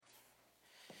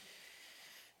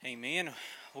Amen.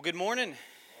 Well, good morning.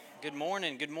 Good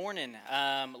morning. Good morning.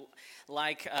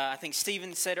 I think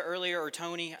Stephen said earlier, or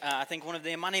Tony, I think one of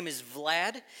them. My name is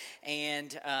Vlad,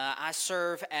 and I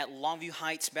serve at Longview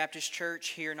Heights Baptist Church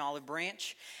here in Olive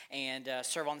Branch, and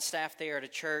serve on staff there at a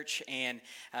church. And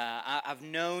I've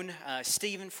known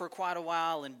Stephen for quite a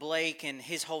while, and Blake and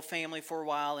his whole family for a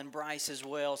while, and Bryce as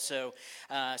well.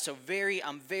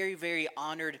 I'm very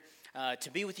honored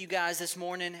to be with you guys this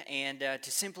morning and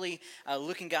to simply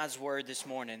look in God's Word this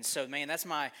morning. So, man, that's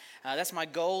my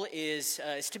goal is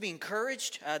to be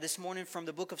encouraged this morning from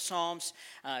the book of Psalms,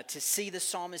 to see the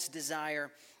psalmist's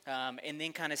desire, and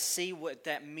then kind of see what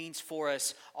that means for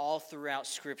us all throughout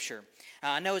Scripture.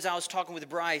 I know as I was talking with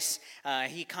Bryce,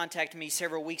 he contacted me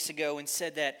several weeks ago and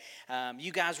said that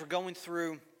you guys were going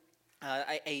through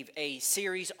a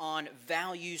series on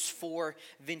values for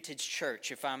Vintage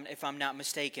Church, if I'm not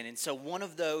mistaken. And so one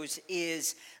of those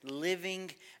is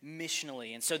living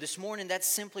missionally. And so this morning, that's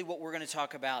simply what we're going to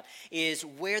talk about, is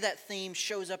where that theme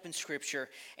shows up in Scripture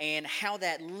and how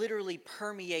that literally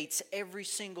permeates every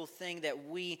single thing that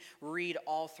we read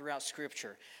all throughout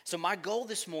Scripture. So my goal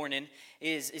this morning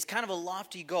is kind of a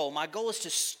lofty goal. My goal is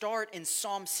to start in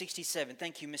Psalm 67.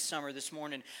 Thank you, Miss Summer, this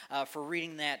morning for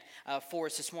reading that for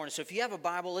us this morning. So if you have a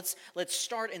Bible, let's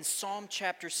start in Psalm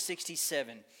chapter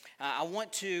 67. I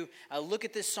want to look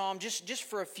at this psalm just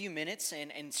for a few minutes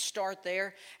and start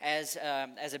there as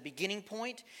a beginning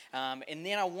point. And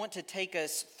then I want to take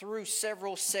us through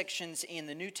several sections in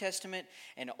the New Testament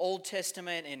and Old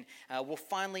Testament, and we'll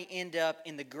finally end up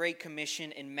in the Great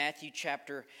Commission in Matthew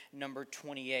chapter number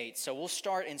 28. So we'll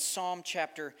start in Psalm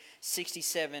chapter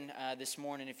 67 this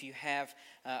morning if you have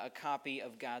a copy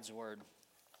of God's Word.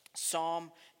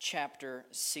 Psalm chapter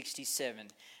 67.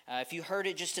 If you heard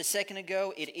it just a second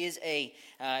ago, it's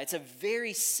a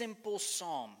very simple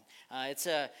psalm.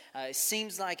 It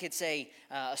seems like it's a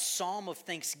psalm of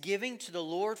thanksgiving to the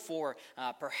Lord for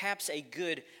perhaps a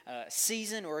good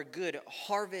season or a good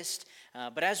harvest.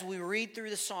 But as we read through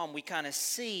the psalm, we kind of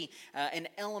see an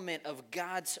element of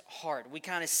God's heart. We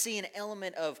kind of see an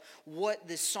element of what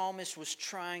the psalmist was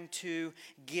trying to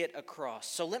get across.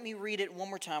 So let me read it one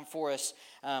more time for us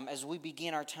as we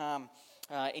begin our time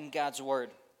in God's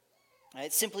Word.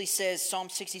 It simply says, Psalm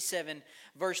 67,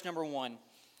 verse number 1.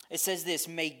 It says this: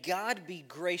 "May God be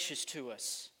gracious to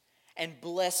us and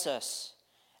bless us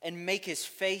and make His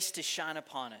face to shine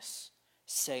upon us."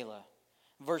 Selah.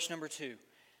 Verse number 2.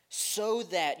 "So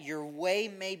that your way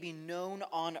may be known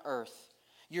on earth,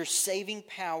 your saving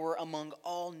power among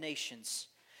all nations.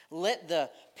 Let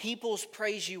the peoples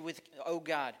praise you O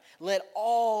God. Let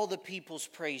all the peoples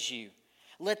praise you.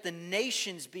 Let the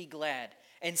nations be glad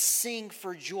and sing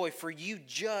for joy, for you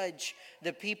judge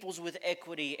the peoples with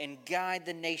equity and guide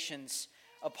the nations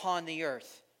upon the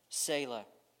earth." Selah.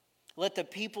 "Let the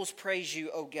peoples praise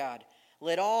you, O God.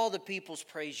 Let all the peoples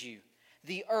praise you.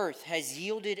 The earth has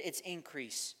yielded its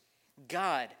increase.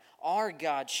 God, our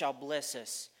God, shall bless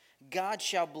us. God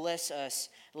shall bless us.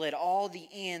 Let all the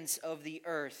ends of the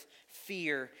earth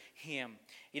fear Him."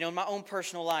 You know, in my own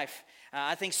personal life,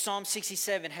 I think Psalm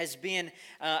 67 has been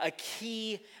a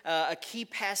key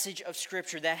passage of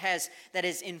Scripture that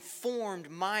has informed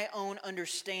my own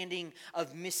understanding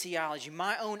of missiology,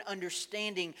 my own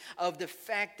understanding of the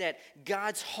fact that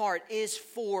God's heart is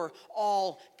for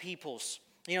all peoples.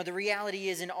 You know, the reality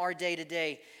is in our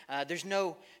day-to-day, there's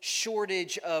no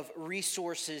shortage of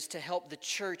resources to help the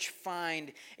church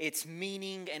find its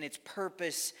meaning and its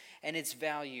purpose and its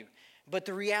value. But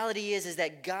the reality is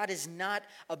that God has not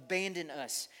abandoned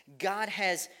us. God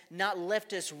has not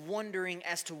left us wondering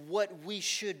as to what we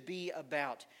should be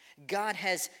about. God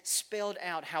has spelled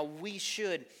out how we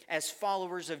should, as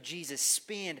followers of Jesus,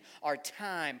 spend our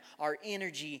time, our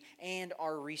energy, and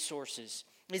our resources.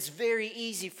 It's very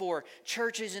easy for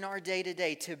churches in our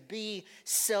day-to-day to be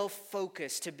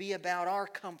self-focused, to be about our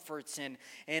comforts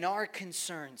and our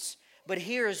concerns. But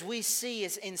here, as we see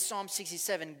is in Psalm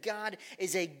 67, God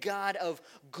is a God of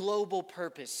global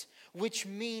purpose, which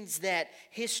means that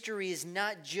history is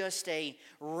not just a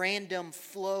random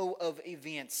flow of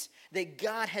events, that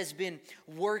God has been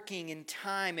working in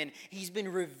time and He's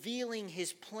been revealing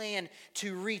His plan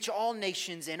to reach all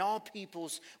nations and all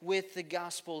peoples with the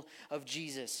gospel of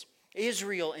Jesus.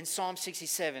 Israel in Psalm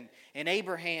 67, and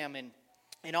Abraham and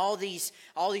And all these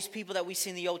people that we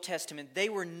see in the Old Testament, they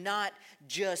were not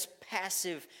just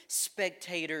passive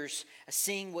spectators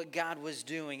seeing what God was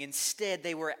doing. Instead,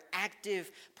 they were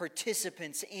active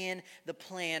participants in the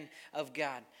plan of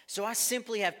God. So I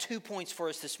simply have 2 points for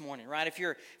us this morning, right? If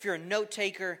you're a note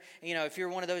taker, if you're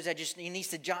one of those that just needs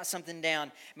to jot something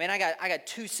down, man, I got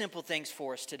 2 simple things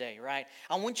for us today, right?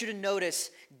 I want you to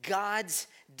notice God's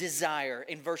desire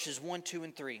in verses 1, 2,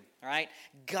 and 3, all right?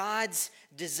 God's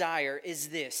desire is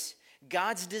this.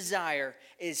 God's desire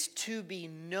is to be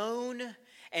known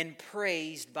and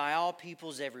praised by all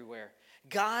peoples everywhere.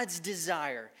 God's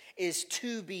desire is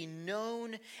to be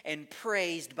known and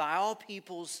praised by all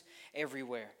peoples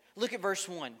everywhere. Look at verse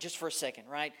 1 just for a second,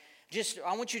 right?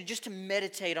 I want you just to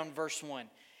meditate on verse 1.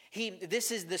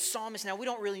 This is the psalmist. Now, we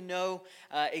don't really know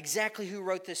exactly who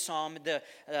wrote this psalm.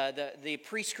 The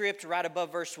prescript right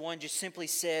above verse 1 just simply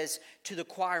says, to the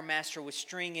choir master with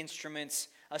string instruments,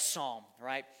 a psalm,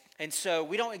 right? And so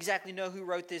we don't exactly know who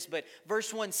wrote this, but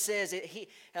verse 1 says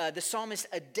the psalmist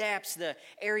adapts the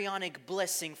Aaronic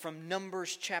blessing from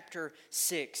Numbers chapter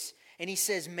 6. And he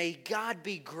says, may God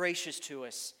be gracious to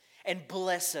us and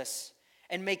bless us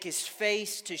and make his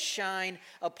face to shine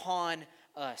upon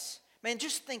us. Man,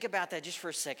 just think about that just for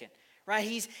a second, right?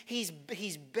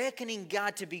 He's beckoning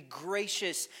God to be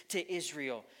gracious to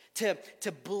Israel, to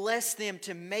bless them,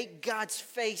 to make God's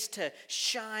face to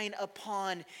shine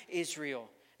upon Israel.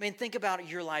 Man, think about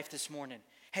your life this morning.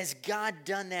 Has God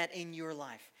done that in your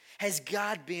life? Has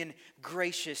God been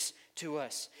gracious to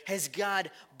us? Has God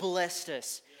blessed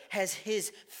us? Has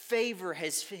his favor,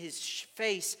 has his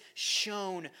face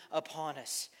shone upon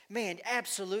us? Man,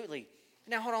 absolutely.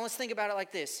 Now, hold on, let's think about it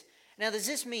like this. Now, does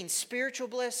this mean spiritual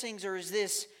blessings or is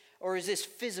this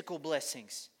physical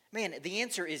blessings? Man, the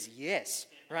answer is yes,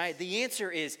 right? The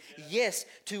answer is yes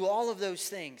to all of those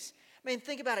things. Man,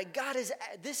 think about it.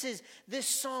 This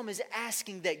psalm is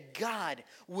asking that God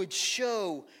would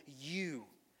show you,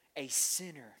 a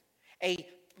sinner, a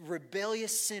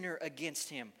rebellious sinner against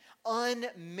him,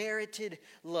 unmerited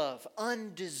love,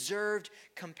 undeserved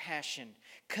compassion,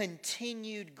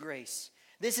 continued grace.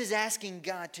 This is asking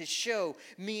God to show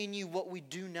me and you what we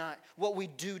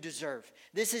do deserve.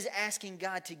 This is asking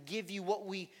God to give you what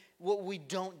we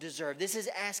don't deserve. This is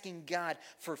asking God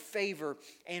for favor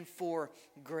and for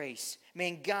grace.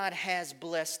 Man, God has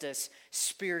blessed us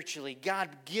spiritually. God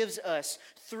gives us,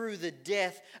 through the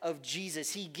death of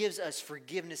Jesus, he gives us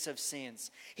forgiveness of sins.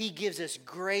 He gives us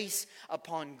grace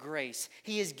upon grace.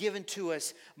 He has given to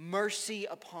us mercy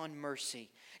upon mercy.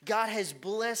 God has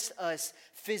blessed us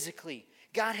physically.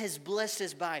 God has blessed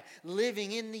us by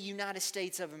living in the United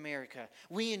States of America.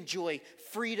 We enjoy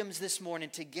freedoms this morning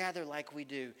to gather like we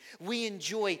do. We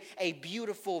enjoy a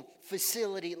beautiful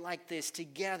facility like this to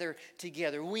gather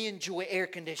together. We enjoy air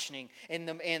conditioning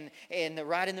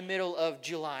right in the middle of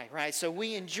July, right? So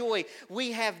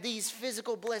we have these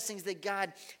physical blessings that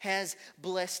God has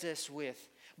blessed us with.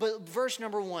 But verse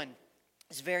number 1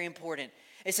 is very important.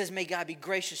 It says, may God be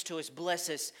gracious to us, bless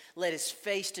us, let his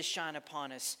face to shine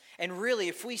upon us. And really,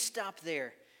 if we stop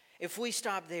there,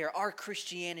 our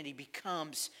Christianity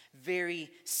becomes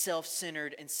very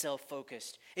self-centered and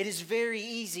self-focused. It is very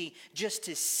easy just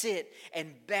to sit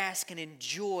and bask and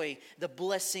enjoy the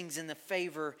blessings and the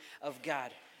favor of God.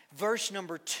 Verse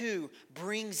number 2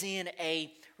 brings in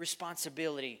a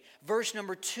responsibility. Verse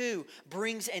number 2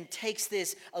 brings and takes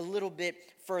this a little bit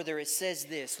further. It says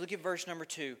this. Look at verse number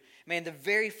 2. Man, the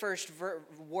very first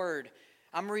word,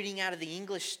 I'm reading out of the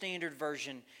English Standard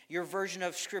Version. Your version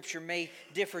of Scripture may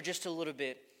differ just a little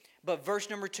bit. But verse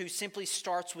number 2 simply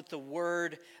starts with the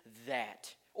word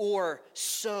that, or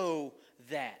so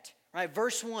that. Right?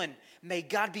 Verse 1, may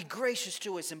God be gracious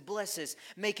to us and bless us,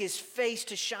 make his face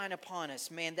to shine upon us.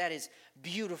 Man, that is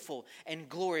beautiful and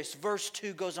glorious. Verse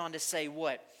 2 goes on to say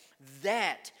what?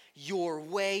 That your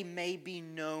way may be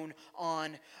known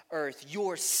on earth,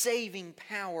 your saving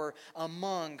power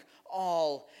among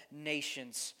all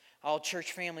nations. All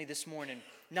church family this morning,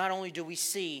 not only do we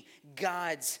see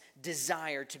God's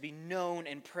desire to be known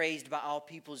and praised by all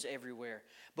peoples everywhere,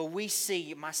 but we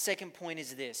see, my second point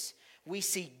is this, we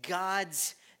see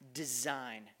God's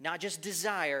design, not just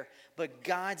desire, but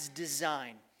God's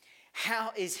design.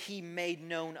 How is he made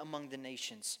known among the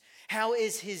nations? How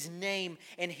is his name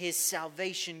and his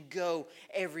salvation go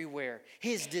everywhere?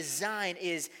 His design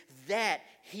is that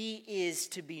he is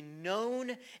to be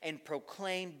known and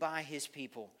proclaimed by his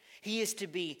people. He is to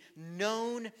be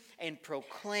known and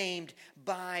proclaimed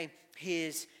by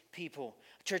his people.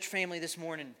 Church family, this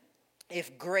morning,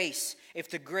 if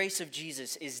the grace of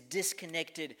Jesus is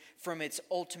disconnected from its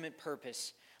ultimate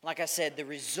purpose, Like I said, the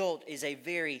result is a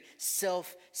very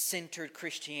self-centered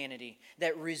Christianity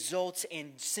that results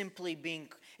in simply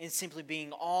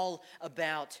being all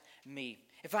about me.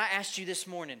 If I asked you this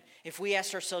morning, if we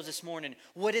asked ourselves this morning,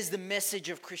 what is the message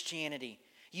of Christianity?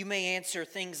 You may answer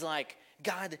things like,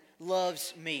 God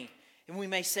loves me. And we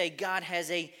may say, God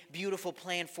has a beautiful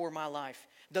plan for my life.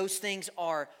 Those things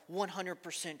are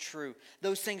 100% true.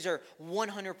 Those things are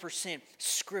 100%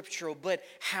 scriptural. But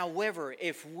however,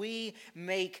 if we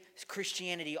make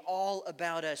Christianity all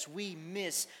about us, we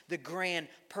miss the grand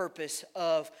purpose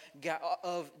of God,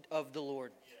 of the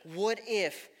Lord. What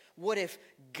if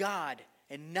God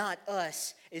and not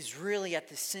us is really at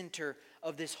the center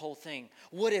of this whole thing?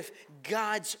 What if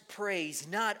God's praise,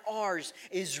 not ours,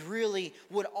 is really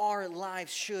what our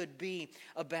lives should be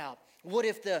about? What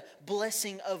if the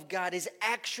blessing of God is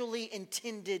actually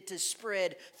intended to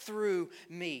spread through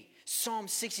me? Psalm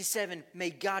 67, may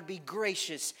God be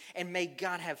gracious and may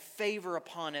God have favor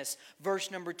upon us. Verse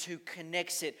number 2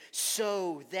 connects it,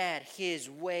 so that his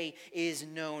way is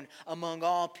known among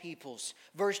all peoples.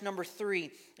 Verse number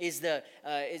 3 is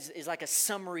like a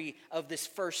summary of this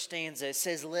first stanza. It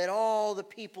says, let all the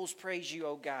peoples praise you,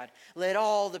 O God. Let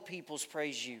all the peoples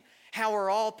praise you. How are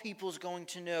all peoples going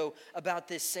to know about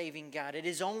this saving God? It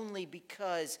is only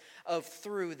because of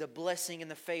through the blessing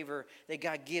and the favor that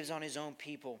God gives on his own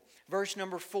people. Verse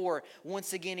number 4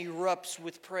 once again erupts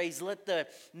with praise. Let the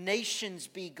nations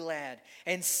be glad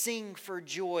and sing for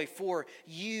joy, for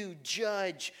you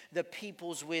judge the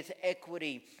peoples with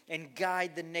equity and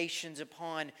guide the nations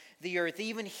upon the earth.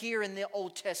 Even here in the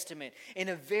Old Testament, in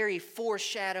a very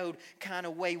foreshadowed kind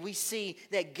of way, we see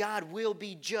that God will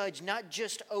be judged not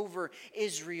just over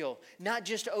Israel, not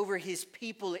just over his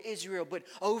people Israel, but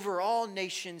over all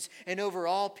nations and over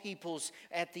all peoples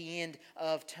at the end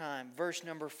of time. Verse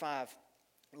number 5.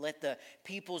 Let the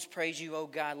peoples praise you, O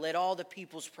God. Let all the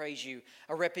peoples praise you.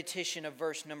 A repetition of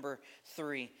verse number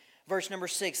 3. Verse number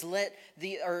 6.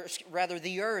 The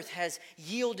earth has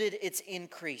yielded its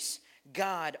increase.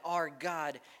 God, our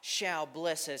God, shall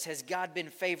bless us. Has God been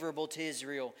favorable to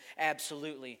Israel?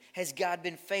 Absolutely. Has God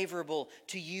been favorable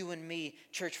to you and me,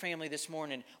 church family, this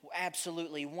morning?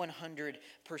 Absolutely, 100%.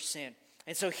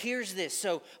 And so here's this.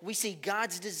 So we see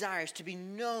God's desires to be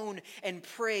known and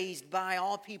praised by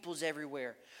all peoples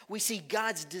everywhere. We see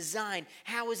God's design.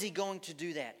 How is he going to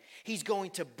do that? He's going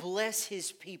to bless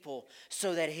his people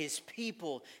so that his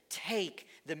people take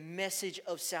the message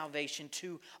of salvation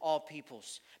to all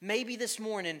peoples. Maybe this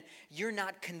morning you're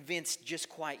not convinced just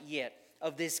quite yet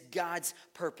of this God's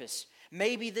purpose.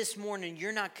 Maybe this morning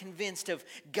you're not convinced of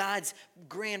God's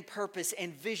grand purpose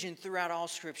and vision throughout all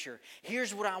Scripture.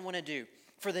 Here's what I want to do.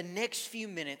 For the next few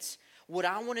minutes, what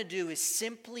I want to do is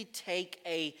simply take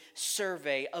a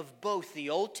survey of both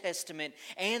the Old Testament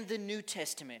and the New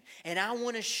Testament. And I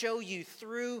want to show you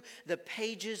through the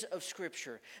pages of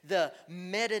Scripture, the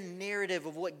meta-narrative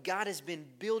of what God has been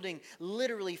building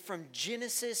literally from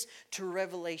Genesis to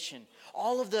Revelation.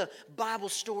 All of the Bible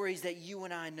stories that you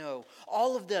and I know,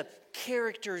 all of the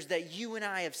characters that you and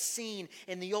I have seen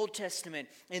in the Old Testament,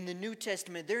 in the New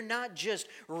Testament, they're not just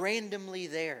randomly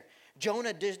there.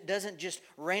 Jonah doesn't just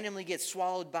randomly get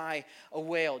swallowed by a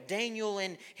whale. Daniel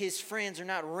and his friends are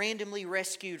not randomly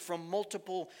rescued from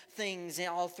multiple things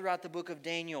all throughout the book of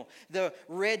Daniel. The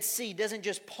Red Sea doesn't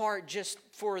just part just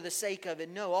for the sake of it.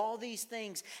 No, all these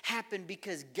things happen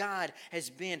because God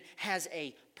has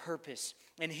a purpose.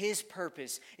 And his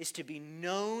purpose is to be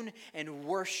known and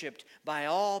worshiped by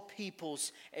all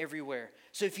peoples everywhere.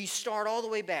 So if you start all the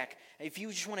way back, if you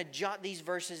just want to jot these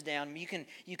verses down,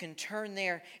 you can turn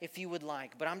there if you would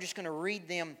like. But I'm just going to read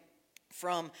them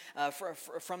from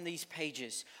these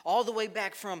pages. All the way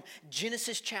back from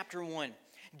Genesis chapter 1.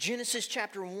 Genesis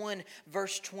chapter 1,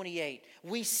 verse 28.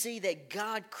 We see that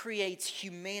God creates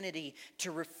humanity to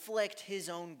reflect his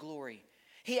own glory.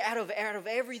 He out of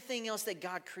everything else that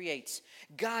God creates,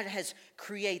 God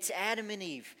creates Adam and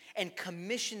Eve and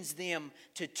commissions them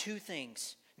to two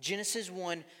things. Genesis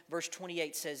 1 verse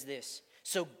 28 says this.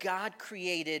 So God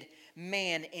created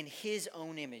man in his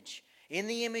own image. In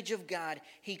the image of God,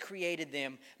 he created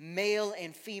them. Male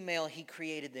and female, he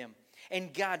created them.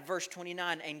 And God, verse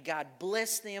 29, and God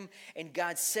blessed them, and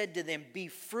God said to them, be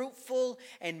fruitful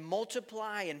and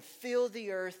multiply and fill the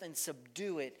earth and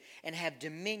subdue it and have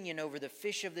dominion over the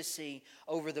fish of the sea,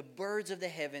 over the birds of the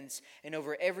heavens, and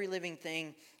over every living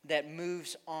thing that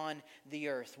moves on the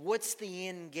earth. What's the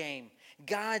end game?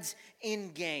 God's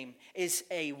end game is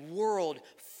a world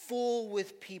full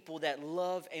with people that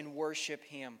love and worship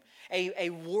him. a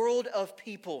world of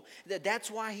people. That's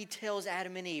why he tells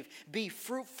Adam and Eve, be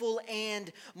fruitful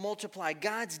and multiply.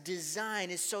 God's design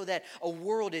is so that a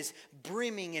world is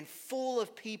brimming and full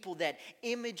of people that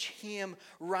image him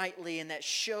rightly and that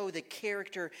show the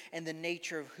character and the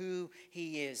nature of who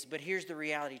he is. But here's the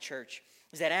reality, church,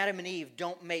 is that Adam and Eve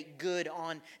don't make good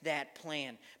on that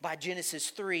plan. By Genesis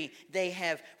 3, they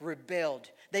have rebelled.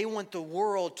 They want the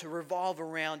world to revolve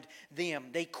around them.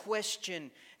 They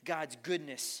question God's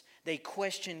goodness. They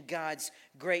question God's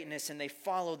greatness, and they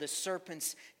follow the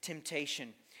serpent's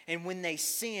temptation. And when they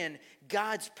sin,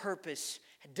 God's purpose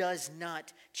does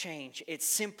not change. It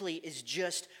simply is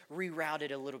just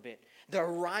rerouted a little bit. The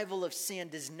arrival of sin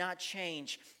does not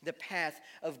change the path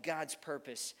of God's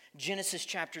purpose. Genesis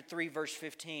chapter 3, verse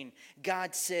 15,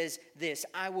 God says this,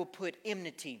 I will put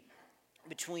enmity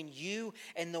between you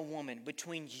and the woman,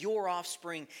 between your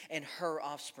offspring and her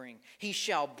offspring. He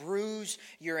shall bruise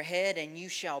your head and you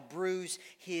shall bruise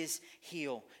his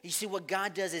heel. You see, what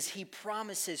God does is he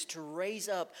promises to raise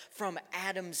up from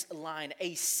Adam's line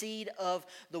a seed of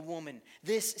the woman.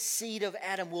 This seed of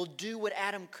Adam will do what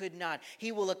Adam could not.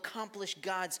 He will accomplish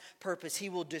God's purpose. He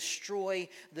will destroy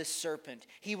the serpent.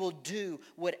 He will do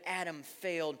what Adam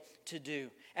failed to do.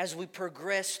 As we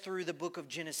progress through the book of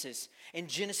Genesis, in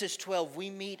Genesis 12, we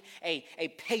meet a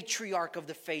patriarch of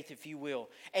the faith, if you will,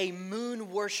 a moon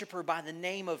worshiper by the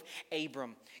name of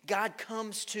Abram. God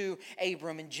comes to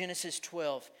Abram in Genesis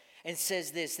 12 and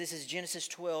says this is Genesis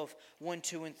 12, 1,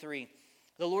 2, and 3.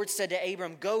 The Lord said to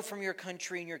Abram, go from your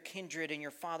country and your kindred and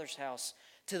your father's house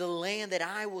to the land that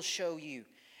I will show you.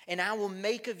 And I will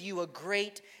make of you a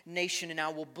great nation, and I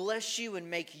will bless you and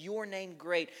make your name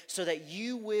great so that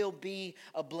you will be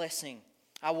a blessing.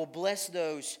 I will bless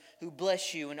those who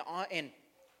bless you, and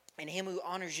him who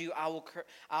honors you,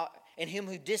 and him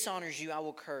who dishonors you, I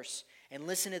will curse. And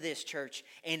listen to this, church.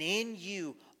 And in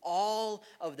you, all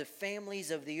of the families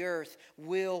of the earth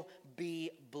will be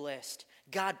blessed.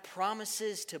 God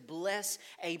promises to bless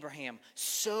Abraham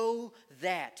so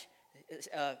that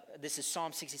this is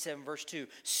Psalm 67, verse 2.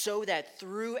 So that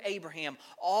through Abraham,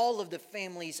 all of the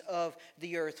families of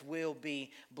the earth will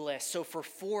be blessed. So for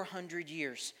 400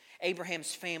 years,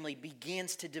 Abraham's family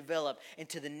begins to develop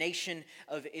into the nation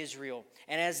of Israel.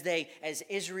 And as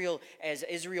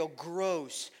Israel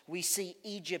grows, we see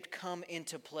Egypt come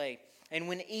into play. And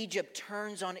when Egypt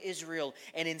turns on Israel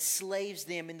and enslaves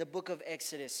them in the book of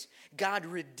Exodus, God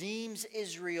redeems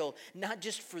Israel, not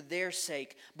just for their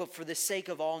sake, but for the sake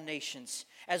of all nations.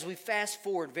 As we fast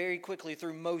forward very quickly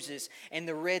through Moses and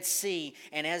the Red Sea,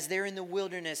 and as they're in the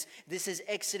wilderness, this is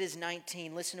Exodus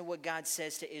 19. Listen to what God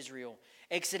says to Israel.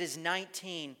 Exodus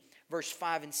 19, verse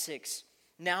 5 and 6.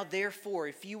 Now therefore,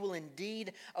 if you will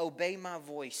indeed obey my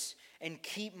voice and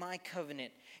keep my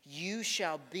covenant, you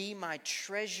shall be my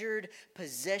treasured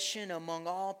possession among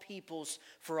all peoples,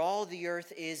 for all the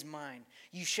earth is mine.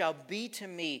 You shall be to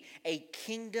me a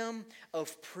kingdom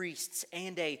of priests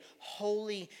and a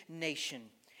holy nation.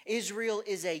 Israel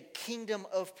is a kingdom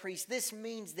of priests. This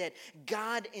means that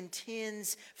God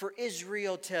intends for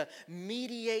Israel to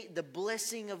mediate the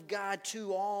blessing of God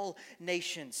to all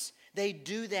nations. They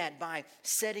do that by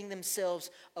setting themselves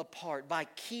apart, by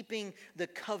keeping the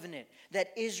covenant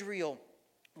that Israel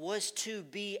was to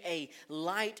be a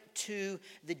light to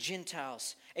the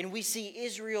Gentiles. And we see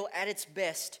Israel at its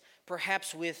best,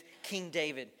 perhaps with King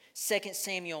David. 2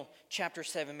 Samuel chapter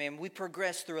 7, man. We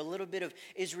progress through a little bit of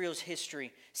Israel's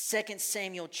history. 2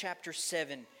 Samuel chapter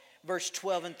 7, verse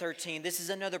 12 and 13. This is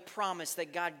another promise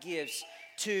that God gives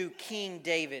to King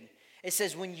David. It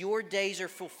says, when your days are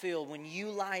fulfilled, when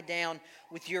you lie down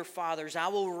with your fathers, I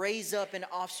will raise up an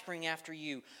offspring after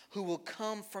you who will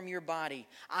come from your body.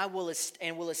 I will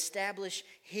establish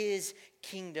his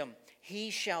kingdom.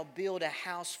 He shall build a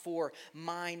house for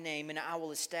my name, and I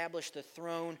will establish the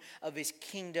throne of his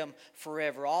kingdom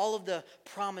forever. All of the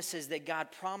promises that God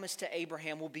promised to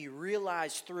Abraham will be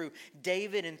realized through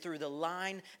David and through the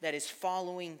line that is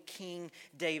following King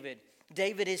David.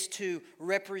 David is to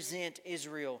represent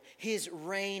Israel. His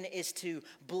reign is to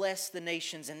bless the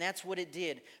nations, and that's what it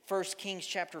did. 1 Kings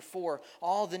chapter 4,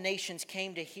 all the nations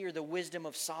came to hear the wisdom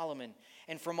of Solomon.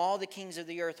 And from all the kings of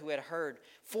the earth who had heard,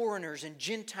 foreigners and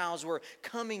Gentiles were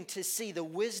coming to see the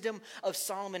wisdom of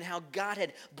Solomon, how God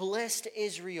had blessed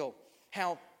Israel,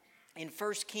 how in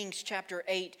 1 Kings chapter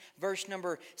 8, verse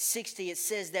number 60, it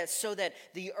says that so that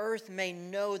the earth may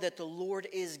know that the Lord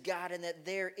is God and that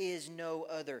there is no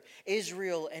other.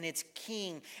 Israel and its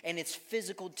king and its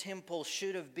physical temple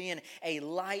should have been a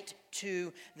light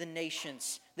to the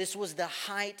nations. This was the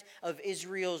height of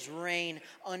Israel's reign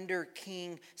under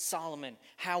King Solomon.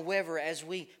 However, as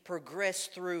we progress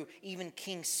through even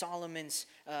King Solomon's,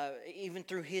 even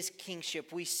through his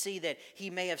kingship, we see that he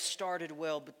may have started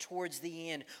well, but towards the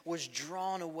end was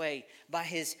drawn away by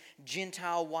his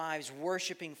Gentile wives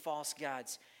worshiping false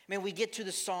gods. Man, we get to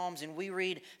the Psalms and we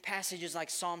read passages like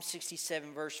Psalm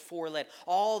 67 verse 4, let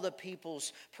all the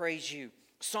peoples praise you.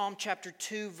 Psalm chapter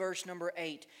 2 verse number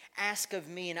 8, ask of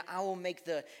me and I will make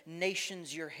the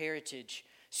nations your heritage.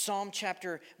 Psalm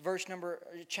chapter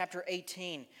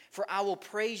 18, for I will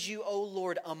praise you, O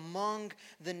Lord, among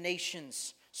the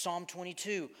nations. Psalm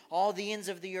 22, all the ends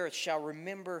of the earth shall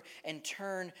remember and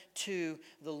turn to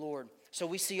the Lord. So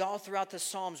we see all throughout the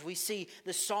Psalms, we see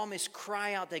the psalmist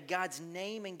cry out that God's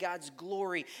name and God's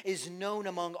glory is known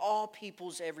among all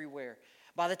peoples everywhere.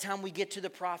 By the time we get to the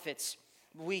prophets,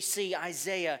 we see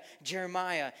Isaiah,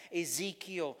 Jeremiah,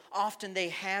 Ezekiel. Often they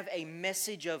have a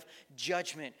message of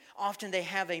judgment. Often they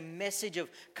have a message of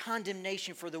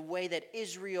condemnation for the way that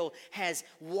Israel has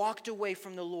walked away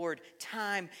from the Lord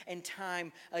time and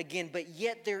time again. But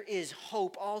yet there is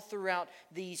hope all throughout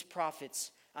these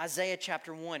prophets. Isaiah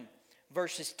chapter 1,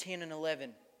 verses 10 and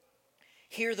 11.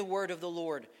 Hear the word of the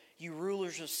Lord, you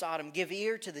rulers of Sodom. Give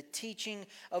ear to the teaching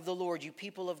of the Lord, you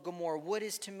people of Gomorrah. What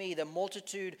is to me the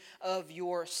multitude of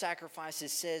your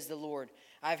sacrifices, says the Lord.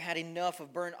 I've had enough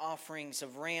of burnt offerings,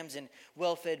 of rams and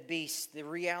well-fed beasts. The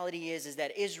reality is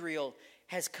that Israel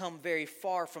has come very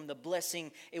far from the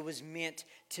blessing it was meant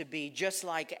to be. Just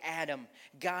like Adam,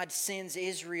 God sends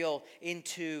Israel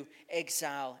into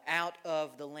exile out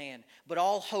of the land. But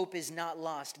all hope is not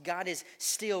lost. God is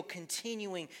still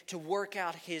continuing to work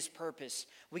out his purpose.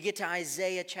 We get to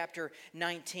Isaiah chapter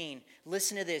 19.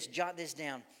 Listen to this, jot this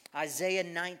down. Isaiah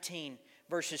 19,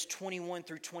 verses 21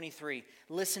 through 23.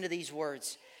 Listen to these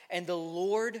words. And the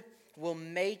Lord will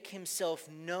make himself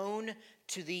known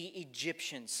to the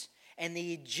Egyptians. And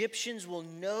the Egyptians will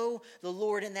know the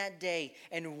Lord in that day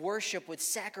and worship with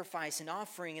sacrifice and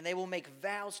offering. And they will make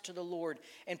vows to the Lord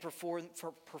and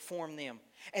perform them.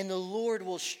 And the Lord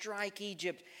will strike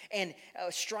Egypt and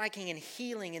striking and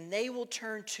healing. And they will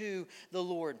turn to the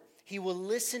Lord. He will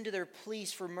listen to their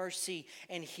pleas for mercy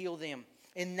and heal them.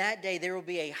 In that day there will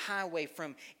be a highway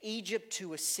from Egypt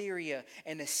to Assyria,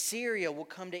 and Assyria will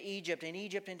come to Egypt, and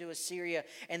Egypt into Assyria,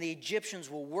 and the Egyptians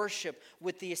will worship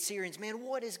with the Assyrians. Man,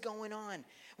 what is going on?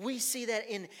 We see that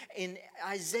in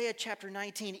Isaiah chapter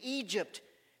 19. Egypt,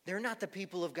 they're not the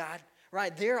people of God.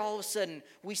 Right there, all of a sudden,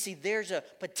 we see there's a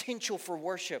potential for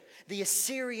worship. The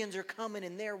Assyrians are coming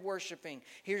and they're worshiping.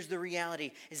 Here's the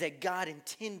reality, is that God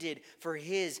intended for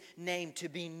his name to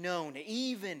be known,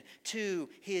 even to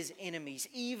his enemies,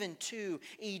 even to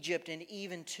Egypt and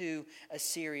even to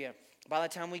Assyria. By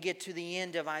the time we get to the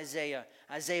end of Isaiah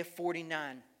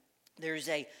 49, there's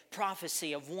a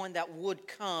prophecy of one that would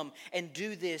come and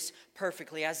do this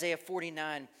perfectly. Isaiah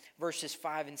 49, verses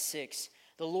 5 and 6.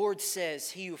 The Lord says,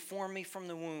 he who formed me from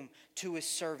the womb to his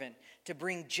servant, to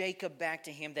bring Jacob back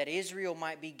to him, that Israel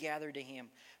might be gathered to him.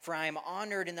 For I am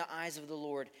honored in the eyes of the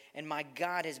Lord, and my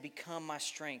God has become my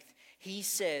strength. He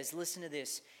says, listen to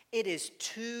this, it is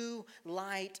too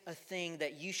light a thing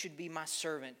that you should be my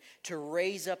servant, to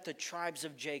raise up the tribes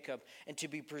of Jacob and to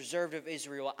be preserved of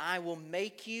Israel. I will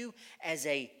make you as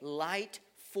a light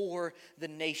for the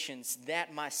nations,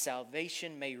 that my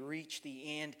salvation may reach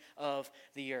the end of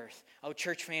the earth. Oh,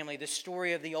 church family, the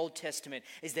story of the Old Testament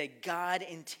is that God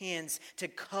intends to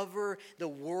cover the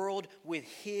world with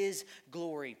his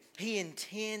glory. He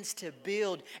intends to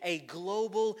build a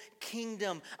global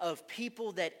kingdom of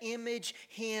people that image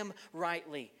him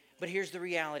rightly. But here's the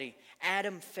reality.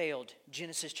 Adam failed,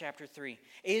 Genesis chapter 3.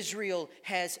 Israel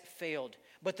has failed.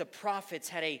 But the prophets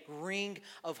had a ring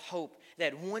of hope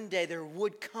that one day there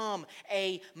would come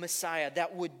a Messiah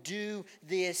that would do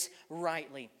this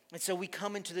rightly. And so we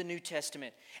come into the New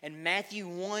Testament. And Matthew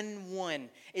 1:1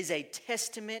 is a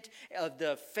testament of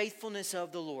the faithfulness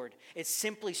of the Lord. It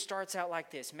simply starts out like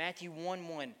this. Matthew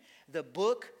 1:1, the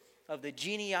book of the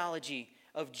genealogy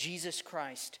of Jesus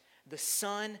Christ, the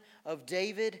son of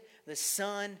David, the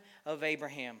son of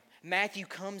Abraham. Matthew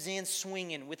comes in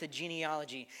swinging with a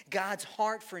genealogy. God's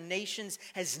heart for nations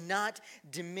has not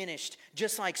diminished.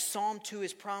 Just like Psalm 2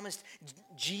 has promised,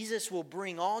 Jesus will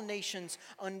bring all nations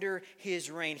under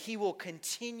his reign. He will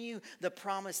continue the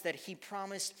promise that he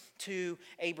promised to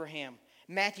Abraham.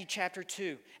 Matthew chapter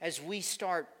 2, as we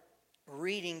start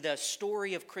reading the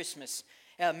story of Christmas,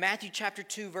 Matthew chapter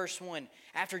 2, verse 1,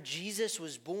 after Jesus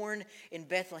was born in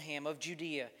Bethlehem of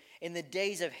Judea in the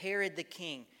days of Herod the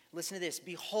king, listen to this.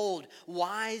 Behold,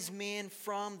 wise men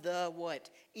from the what?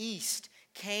 East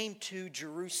came to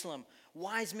Jerusalem.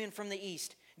 Wise men from the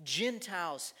east,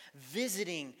 Gentiles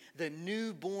visiting the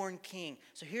newborn king.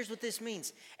 So here's what this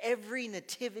means. Every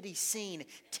nativity scene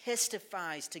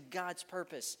testifies to God's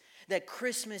purpose. That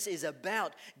Christmas is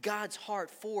about God's heart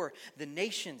for the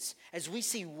nations. As we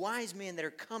see wise men that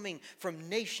are coming from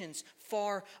nations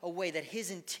far away, that his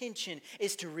intention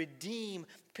is to redeem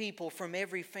people from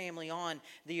every family on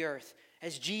the earth.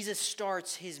 As Jesus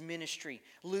starts his ministry,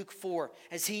 Luke 4,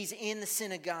 as he's in the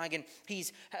synagogue and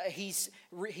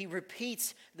he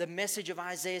repeats the message of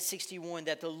Isaiah 61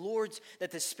 that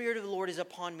the Spirit of the Lord is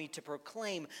upon me to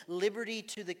proclaim liberty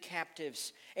to the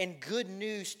captives and good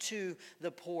news to the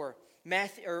poor.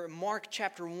 Mark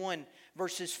chapter 1,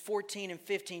 verses 14 and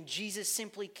 15, Jesus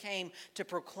simply came to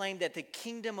proclaim that the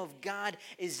kingdom of God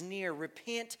is near.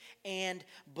 Repent and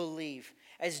believe.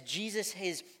 As Jesus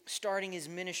is starting his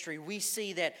ministry, we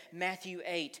see that Matthew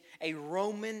 8, a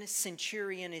Roman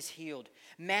centurion is healed.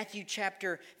 Matthew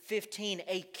chapter 15,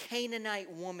 a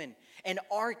Canaanite woman, an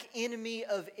arch enemy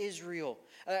of Israel,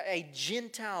 a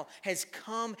Gentile has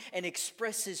come and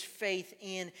expresses faith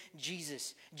in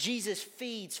Jesus. Jesus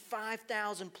feeds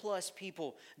 5,000 plus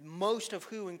people, most of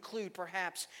who include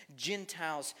perhaps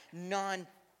Gentiles,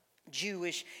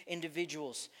 non-Jewish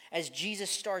individuals. As Jesus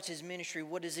starts his ministry,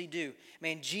 what does he do?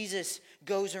 Man, Jesus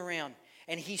goes around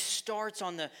and he starts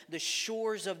on the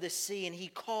shores of the sea and he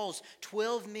calls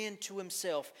 12 men to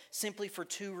himself simply for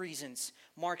two reasons.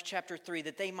 Mark chapter 3,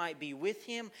 that they might be with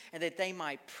him and that they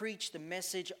might preach the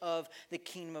message of the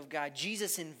kingdom of God.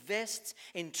 Jesus invests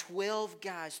in 12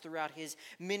 guys throughout his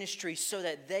ministry so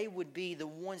that they would be the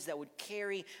ones that would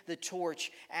carry the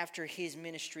torch after his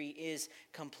ministry is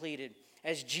completed.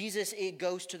 As Jesus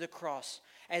goes to the cross,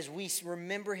 as we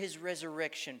remember his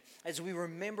resurrection, as we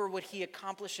remember what he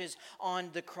accomplishes on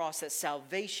the cross, that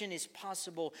salvation is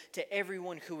possible to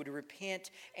everyone who would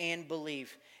repent and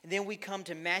believe. And then we come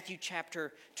to Matthew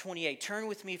chapter 28. Turn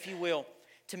with me, if you will,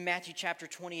 to Matthew chapter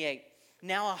 28.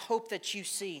 Now I hope that you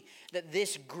see that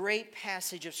this great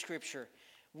passage of Scripture,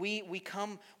 we've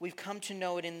come to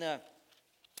know it in the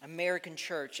American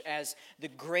church as the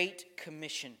Great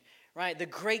Commission. Right? The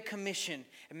Great Commission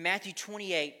in Matthew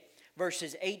 28,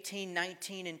 verses 18,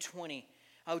 19, and 20.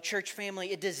 Oh, church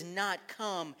family, it does not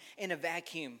come in a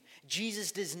vacuum.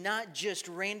 Jesus does not just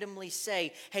randomly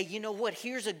say, hey, you know what?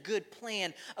 Here's a good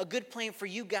plan. A good plan for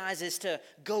you guys is to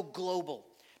go global.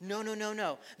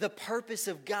 No. The purpose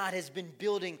of God has been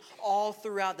building all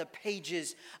throughout the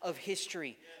pages of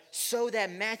history. So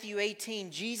that Matthew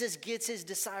 18, Jesus gets his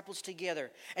disciples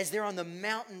together as they're on the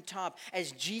mountaintop,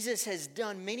 as Jesus has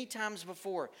done many times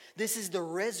before. This is the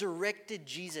resurrected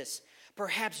Jesus.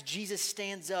 Perhaps Jesus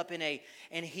stands up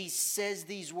and he says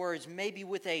these words, maybe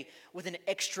with an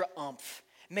extra umph.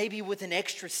 Maybe with an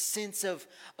extra sense of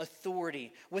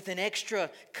authority, with an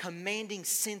extra commanding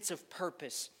sense of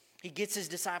purpose. He gets his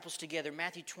disciples together.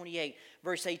 Matthew 28,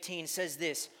 verse 18 says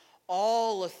this,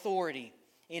 all authority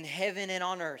in heaven and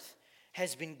on earth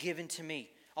has been given to me.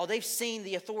 Oh, they've seen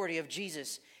the authority of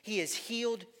Jesus. He has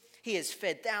healed. He has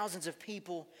fed thousands of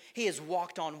people. He has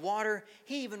walked on water.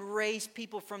 He even raised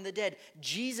people from the dead.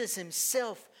 Jesus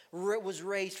himself was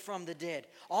raised from the dead.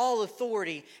 All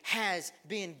authority has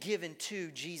been given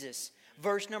to Jesus.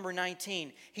 Verse number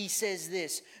 19, he says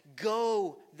this,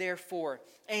 go therefore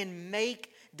and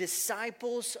make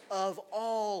disciples of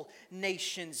all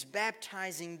nations,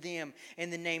 baptizing them in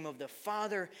the name of the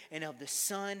Father and of the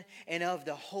Son and of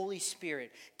the Holy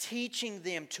Spirit, teaching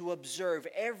them to observe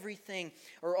everything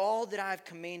or all that I've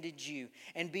commanded you.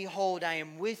 And behold, I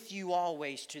am with you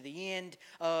always to the end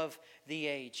of the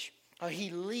age.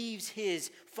 He leaves his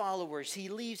followers, he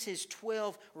leaves his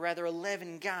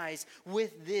 11 guys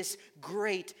with this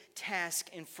great task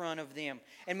in front of them.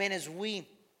 And man, as we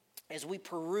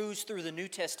peruse through the New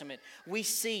Testament, we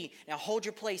see, now hold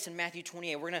your place in Matthew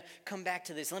 28. We're going to come back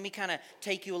to this. Let me kind of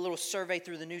take you a little survey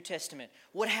through the New Testament.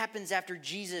 What happens after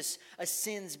Jesus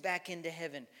ascends back into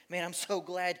heaven? Man, I'm so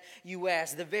glad you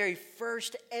asked. The very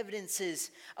first evidences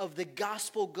of the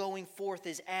gospel going forth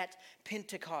is at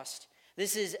Pentecost.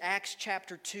 This is Acts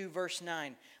chapter 2, verse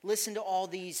 9. Listen to all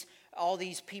these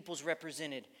peoples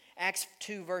represented. Acts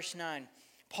 2, verse 9.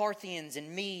 Parthians and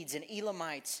Medes and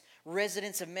Elamites,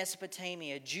 residents of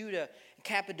Mesopotamia, Judah,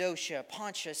 Cappadocia,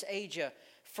 Pontus, Asia,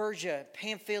 Phrygia,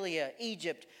 Pamphylia,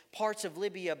 Egypt, parts of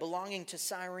Libya belonging to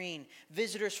Cyrene,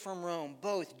 visitors from Rome,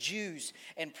 both Jews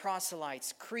and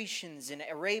proselytes, Cretians and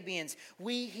Arabians.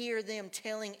 We hear them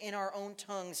telling in our own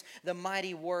tongues the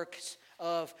mighty works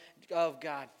of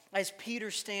God. as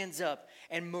Peter stands up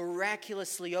and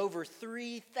miraculously over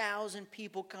 3,000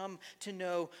 people come to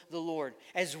know the Lord.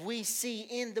 As we see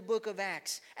in the book of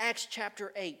Acts, Acts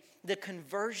chapter 8, the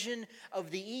conversion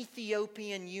of the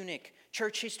Ethiopian eunuch.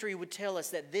 Church history would tell us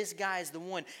that this guy is the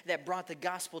one that brought the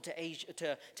gospel to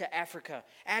Asia, to Africa.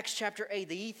 Acts chapter 8,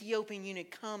 the Ethiopian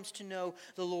eunuch comes to know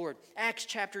the Lord. Acts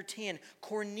chapter 10,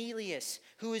 Cornelius,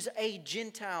 who is a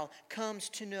Gentile, comes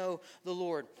to know the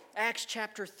Lord. Acts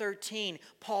chapter 13,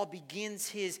 Paul begins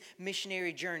his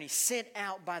missionary journey, sent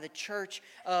out by the church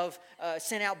at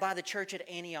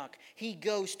Antioch. He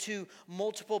goes to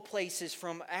multiple places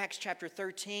from Acts chapter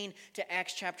 13 to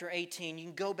Acts chapter 18. You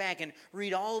can go back and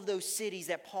read all of those cities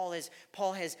that Paul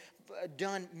has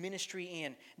done ministry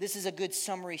in. This is a good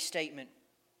summary statement.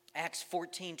 Acts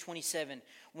 14:27,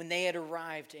 when they had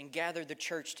arrived and gathered the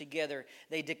church together,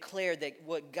 they declared that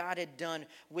what God had done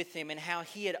with them and how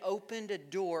he had opened a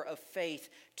door of faith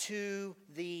to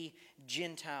the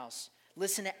Gentiles.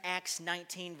 Listen to Acts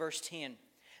 19 verse 10.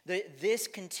 This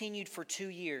continued for 2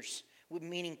 years,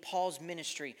 meaning Paul's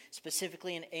ministry,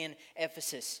 specifically in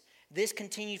Ephesus. This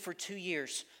continued for 2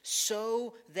 years,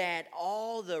 so that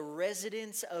all the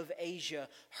residents of Asia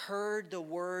heard the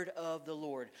word of the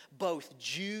Lord, both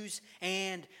Jews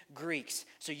and Greeks.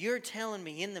 So you're telling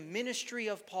me in the ministry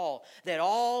of Paul that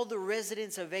all the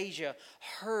residents of Asia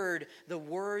heard the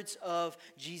words of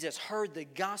Jesus, heard the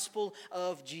gospel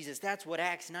of Jesus. That's what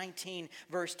Acts 19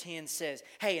 verse 10 says.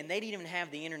 Hey, and they didn't even have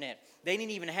the internet. They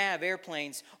didn't even have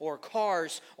airplanes or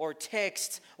cars or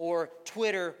texts or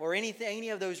Twitter or any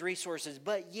of those resources.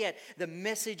 But yet the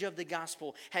message of the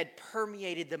gospel had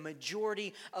permeated the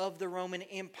majority of the Roman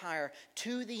Empire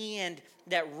to the end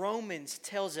that Romans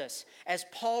tells us. As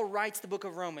Paul writes the book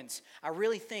of Romans, I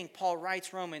really think Paul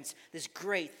writes Romans, this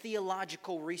great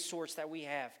theological resource that we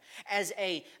have, as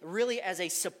a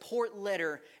support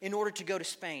letter in order to go to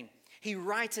Spain. He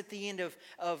writes at the end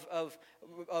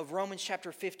of Romans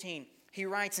chapter 15, he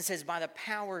writes and says, by the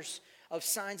powers of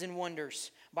signs and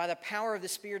wonders, by the power of the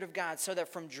Spirit of God, so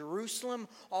that from Jerusalem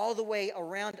all the way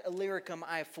around Illyricum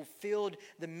I have fulfilled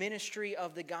the ministry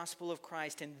of the gospel of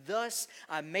Christ, and thus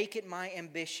I make it my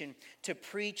ambition to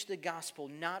preach the gospel,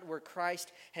 not where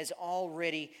Christ has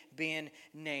already been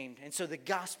named. And so the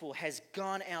gospel has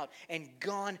gone out and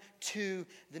gone to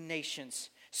the nations,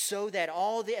 so that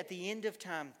at the end of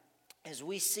time, as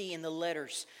we see in the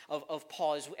letters of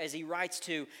Paul, as he writes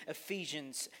to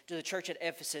Ephesians, to the church at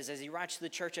Ephesus, as he writes to the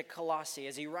church at Colossae,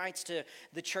 as he writes to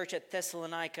the church at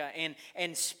Thessalonica,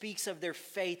 and speaks of their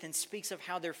faith and speaks of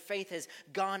how their faith has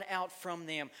gone out from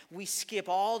them, we skip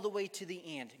all the way to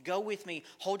the end. Go with me,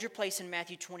 hold your place in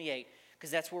Matthew 28, because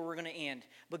that's where we're going to end.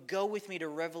 But go with me to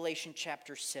Revelation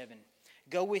chapter 7.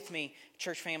 Go with me,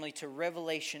 church family, to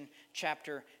Revelation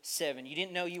chapter 7. You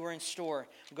didn't know you were in store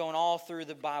going all through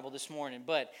the Bible this morning,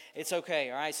 but it's okay,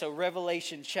 all right? So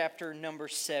Revelation chapter number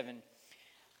 7.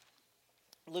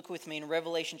 Look with me in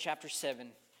Revelation chapter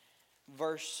 7,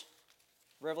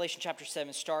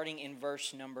 starting in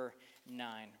verse number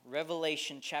 9.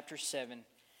 Revelation chapter 7,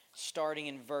 starting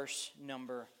in verse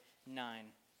number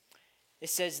 9. It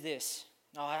says this.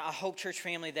 I hope, church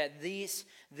family, that these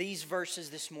verses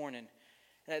this morning,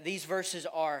 that these verses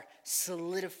are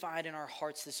solidified in our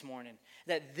hearts this morning.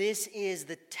 That this is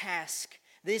the task.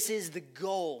 This is the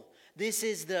goal. This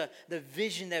is the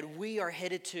vision that we are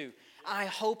headed to. I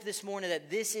hope this morning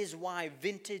that this is why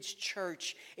Vintage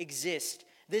Church exists.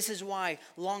 This is why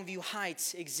Longview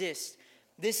Heights exists.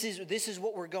 This is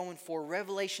what we're going for.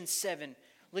 Revelation 7,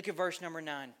 look at verse number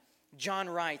 9. John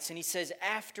writes, and he says,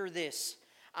 after this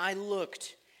I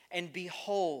looked, and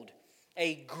behold,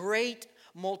 a great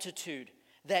multitude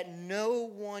that no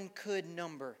one could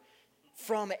number,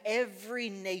 from every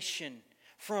nation,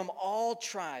 from all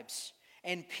tribes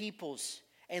and peoples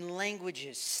and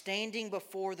languages, standing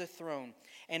before the throne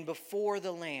and before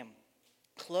the Lamb,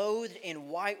 clothed in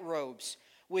white robes,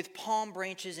 with palm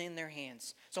branches in their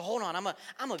hands. So hold on,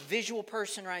 I'm a visual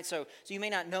person, right? So you may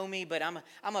not know me, but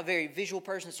I'm a very visual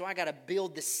person, so I got to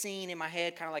build the scene in my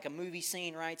head, kind of like a movie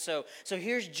scene, right? So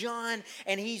here's John,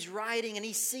 and he's writing, and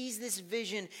he sees this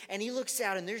vision, and he looks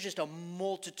out, and there's just a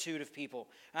multitude of people.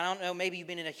 I don't know, maybe you've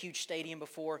been in a huge stadium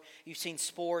before, you've seen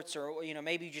sports, or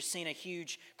maybe you've just seen a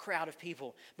huge crowd of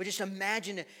people. But just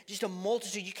imagine just a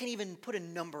multitude. You can't even put a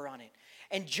number on it.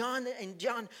 And John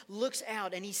looks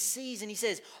out and he sees and he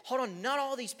says, hold on, not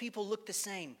all these people look the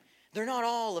same. They're not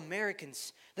all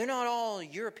Americans. They're not all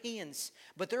Europeans,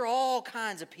 but they're all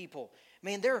kinds of people.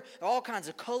 Man, they're all kinds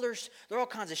of colors. They're all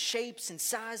kinds of shapes and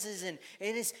sizes. And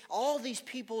it's, all these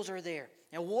peoples are there.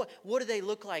 And what do they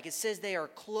look like? It says they are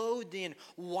clothed in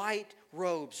white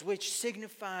robes, which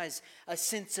signifies a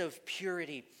sense of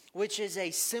purity. which is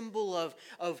a symbol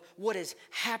of what has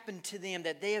happened to them,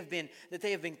 that they have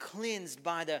been cleansed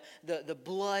by the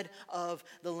blood of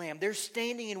the Lamb. They're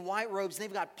standing in white robes, and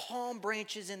they've got palm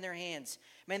branches in their hands.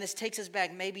 Man, this takes us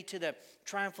back maybe to the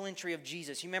triumphal entry of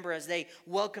Jesus. You remember as they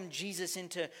welcomed Jesus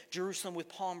into Jerusalem with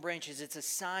palm branches, it's a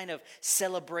sign of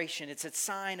celebration. It's a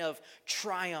sign of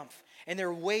triumph. And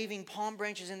they're waving palm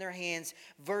branches in their hands.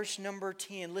 Verse number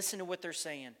 10, listen to what they're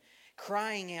saying.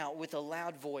 Crying out with a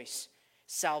loud voice,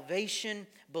 salvation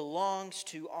belongs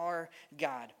to our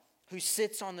God, who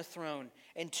sits on the throne,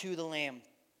 and to the Lamb.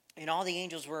 And all the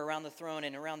angels were around the throne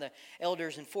and around the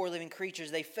elders and four living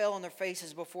creatures. They fell on their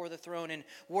faces before the throne and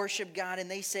worshiped God. And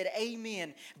they said,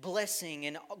 Amen. Blessing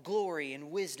and glory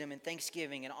and wisdom and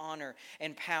thanksgiving and honor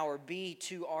and power be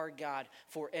to our God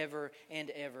forever and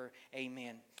ever.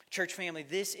 Amen. Church family,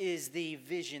 this is the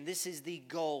vision. This is the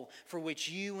goal for which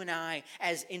you and I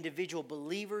as individual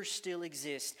believers still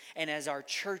exist, and as our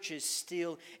churches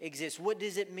still exist. What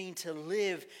does it mean to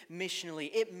live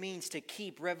missionally? It means to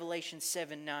keep Revelation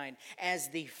 7:9 as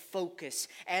the focus,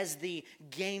 as the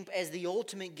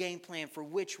ultimate game plan for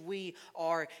which we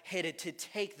are headed, to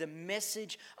take the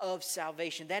message of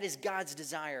salvation. That is God's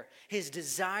desire. His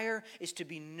desire is to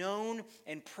be known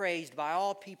and praised by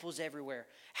all peoples everywhere.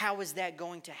 How is that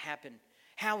going to happen?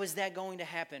 How is that going to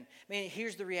happen? Man,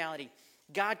 here's the reality.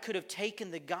 God could have taken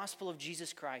the gospel of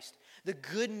Jesus Christ, the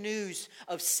good news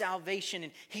of salvation,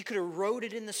 and He could have wrote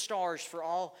it in the stars for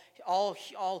all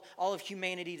of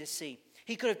humanity to see.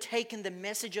 He could have taken the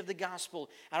message of the gospel,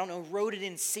 wrote it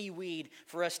in seaweed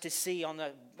for us to see on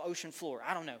the ocean floor,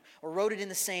 or wrote it in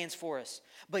the sands for us.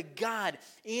 But God,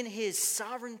 in His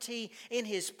sovereignty, in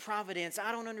His providence,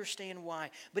 I don't understand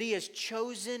why, but He has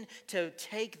chosen to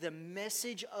take the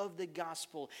message of the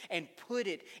gospel and put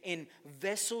it in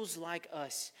vessels like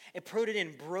us, and put it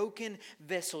in broken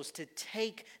vessels to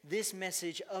take this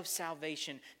message of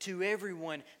salvation to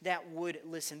everyone that would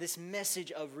listen. This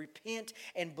message of repent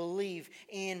and believe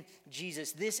in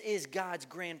Jesus. This is God's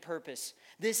grand purpose.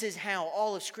 This is how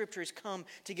all of Scripture has come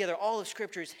together. All of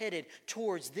Scripture is headed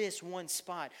towards this one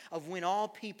spot of when all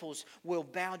peoples will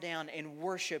bow down and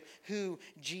worship who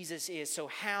Jesus is. So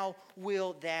how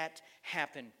will that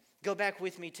happen? Go back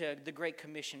with me to the Great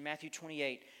Commission, Matthew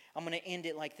 28. I'm going to end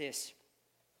it like this.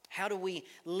 How do we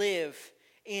live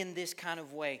in this kind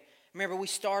of way? Remember, we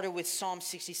started with Psalm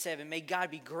 67. May God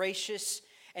be gracious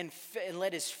and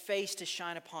let His face to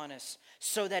shine upon us,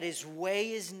 so that His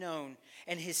way is known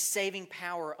and His saving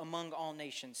power among all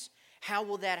nations. How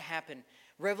will that happen?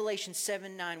 Revelation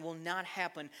 7:9 will not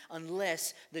happen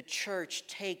unless the church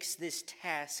takes this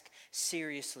task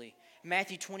seriously.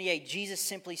 Matthew 28, Jesus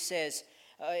simply says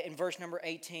in verse number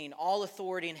 18, all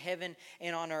authority in heaven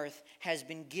and on earth has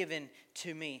been given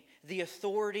to me. The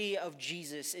authority of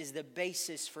Jesus is the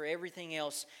basis for everything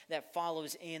else that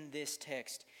follows in this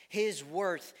text. His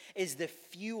worth is the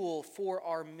fuel for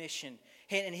our mission,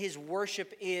 and His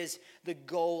worship is the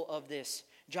goal of this.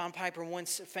 John Piper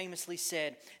once famously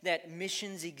said that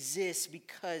missions exist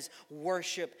because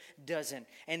worship doesn't.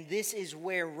 And this is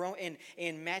where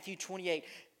in Matthew 28,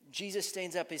 Jesus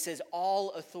stands up. He says,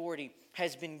 all authority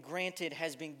has been granted,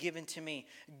 has been given to me.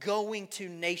 Going to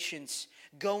nations,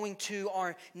 going to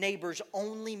our neighbors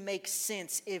only makes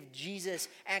sense if Jesus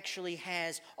actually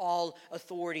has all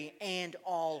authority and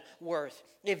all worth.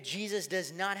 If Jesus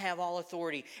does not have all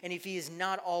authority, and if He is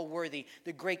not all worthy,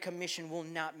 the Great Commission will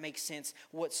not make sense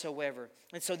whatsoever.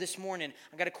 And so this morning,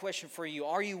 I got a question for you.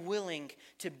 Are you willing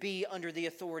to be under the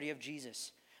authority of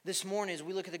Jesus? This morning, as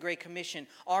we look at the Great Commission,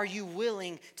 are you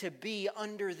willing to be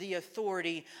under the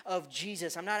authority of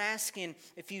Jesus? I'm not asking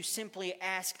if you simply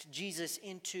asked Jesus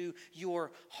into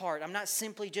your heart. I'm not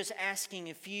simply just asking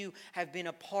if you have been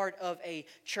a part of a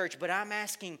church, but I'm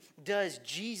asking, does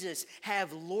Jesus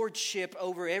have lordship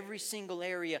over every single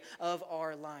area of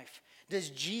our life?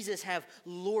 Does Jesus have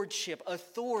lordship,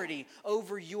 authority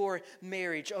over your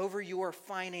marriage, over your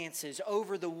finances,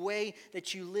 over the way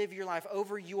that you live your life,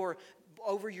 over your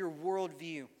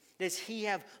worldview? Does He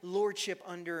have lordship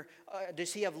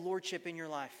in your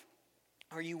life?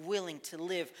 Are you willing to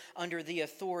live under the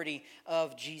authority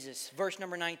of Jesus? Verse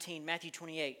number 19, Matthew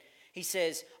 28. He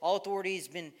says, all authority has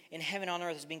been in heaven and on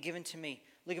earth has been given to me.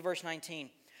 Look at verse 19.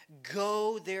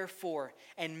 Go therefore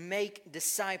and make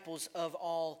disciples of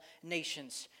all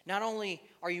nations. Not only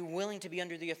are you willing to be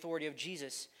under the authority of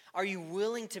Jesus, are you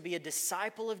willing to be a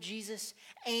disciple of Jesus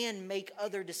and make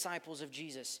other disciples of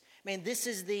Jesus? Man, this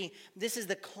is the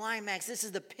climax. This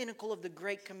is the pinnacle of the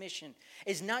Great Commission.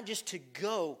 It's not just to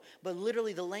go, but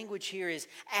literally the language here is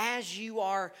as you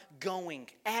are going,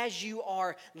 as you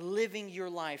are living your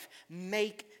life,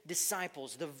 make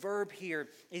disciples. The verb here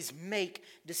is make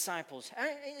disciples.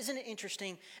 Isn't it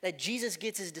interesting that Jesus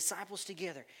gets his disciples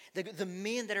together, the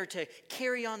men that are to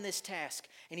carry on this task,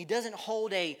 and he doesn't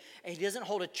hold a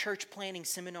church planning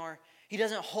seminar. He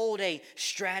doesn't hold a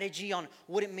strategy on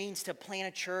what it means to plant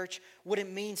a church, what it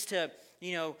means to,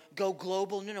 go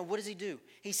global. No, what does he do?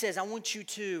 He says, I want you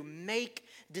to make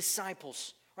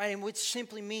disciples, right? And which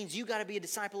simply means you got to be a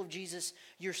disciple of Jesus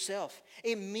yourself.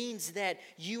 It means that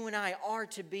you and I are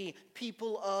to be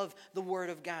people of the Word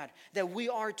of God, that we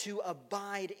are to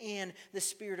abide in the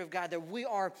Spirit of God, that we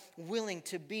are willing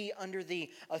to be under the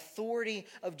authority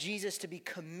of Jesus, to be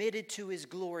committed to His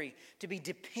glory, to be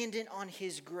dependent on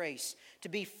His grace, to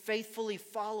be faithfully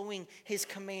following His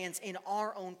commands in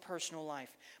our own personal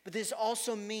life. But this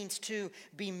also means to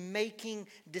be making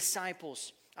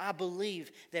disciples. I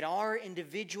believe that our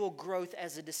individual growth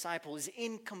as a disciple is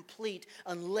incomplete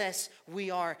unless we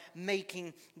are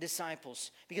making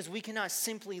disciples. Because we cannot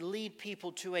simply lead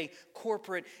people to a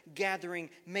corporate gathering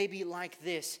maybe like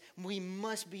this. We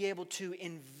must be able to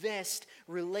invest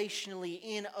relationally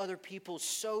in other people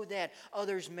so that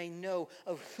others may know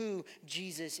of who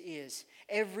Jesus is.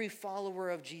 Every follower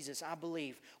of Jesus, I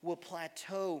believe, will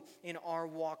plateau in our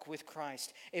walk with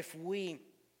Christ if we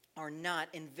are not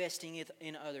investing it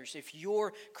in others. If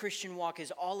your Christian walk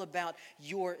is all about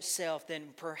yourself, then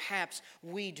perhaps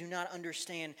we do not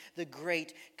understand the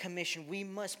Great Commission. We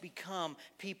must become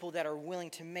people that are willing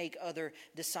to make other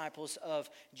disciples of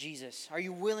Jesus. Are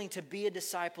you willing to be a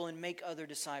disciple and make other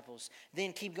disciples?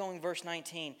 Then keep going, verse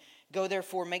 19. Go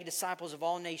therefore, make disciples of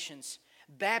all nations,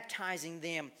 baptizing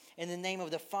them in the name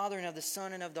of the Father and of the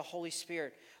Son and of the Holy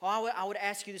Spirit. I would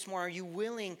ask you this morning, are you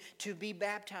willing to be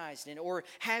baptized? Or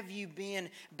have you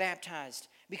been baptized?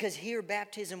 Because here,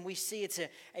 baptism, we see it's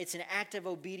an act of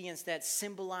obedience that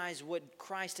symbolizes what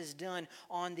Christ has done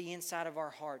on the inside of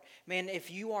our heart. Man, if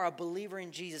you are a believer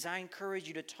in Jesus, I encourage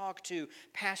you to talk to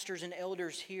pastors and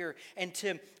elders here and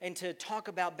to talk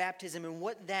about baptism and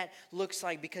what that looks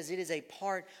like, because it is a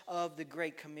part of the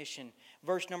Great Commission.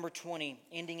 Verse number 20,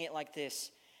 ending it like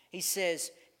this. He says,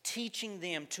 teaching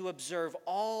them to observe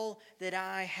all that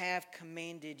I have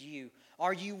commanded you.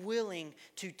 Are you willing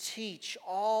to teach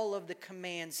all of the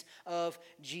commands of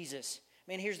Jesus?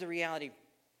 Man, here's the reality.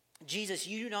 Jesus,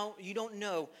 you don't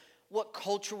know what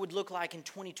culture would look like in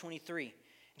 2023.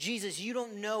 Jesus, you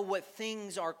don't know what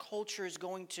things our culture is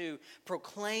going to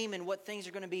proclaim and what things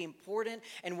are going to be important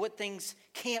and what things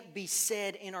can't be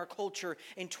said in our culture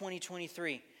in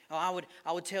 2023. I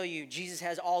would tell you, Jesus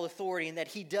has all authority and that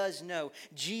He does know.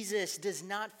 Jesus does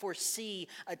not foresee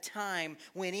a time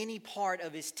when any part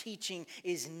of His teaching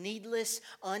is needless,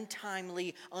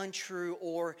 untimely, untrue,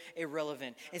 or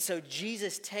irrelevant. And so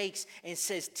Jesus takes and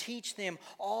says, teach them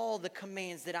all the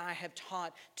commands that I have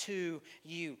taught to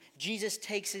you. Jesus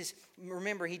takes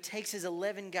He takes His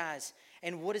 11 guys.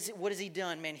 And what has He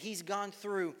done, man? He's gone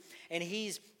through and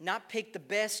He's not picked the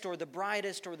best or the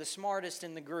brightest or the smartest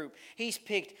in the group. He's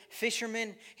picked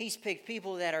fishermen. He's picked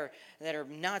people that are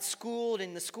not schooled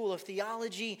in the school of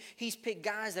theology. He's picked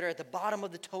guys that are at the bottom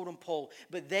of the totem pole.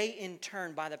 But they, in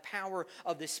turn, by the power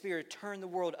of the Spirit, turn the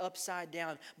world upside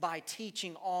down by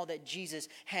teaching all that Jesus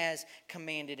has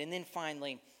commanded. And then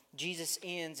finally, Jesus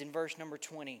ends in verse number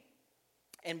 20.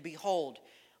 And behold,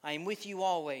 I am with you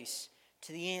always,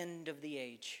 to the end of the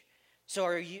age.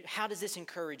 So how does this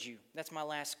encourage you? That's my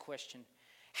last question.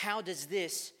 How does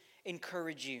this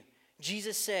encourage you?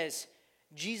 Jesus says,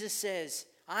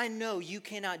 I know you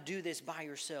cannot do this by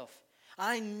yourself.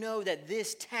 I know that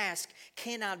this task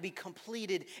cannot be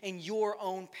completed in your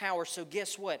own power. So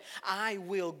guess what? I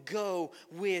will go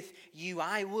with you.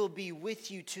 I will be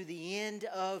with you to the end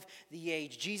of the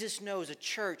age. Jesus knows a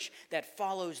church that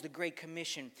follows the Great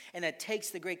Commission and that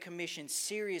takes the Great Commission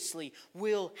seriously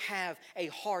will have a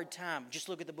hard time. Just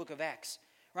look at the book of Acts.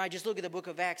 Right, just look at the book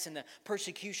of Acts and the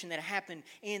persecution that happened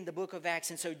in the book of Acts.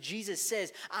 And so Jesus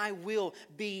says, I will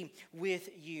be with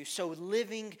you. So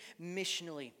living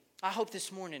missionally. I hope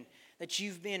this morning that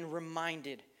you've been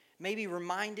reminded,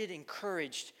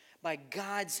 encouraged by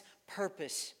God's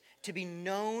purpose to be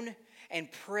known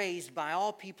and praised by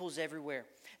all peoples everywhere.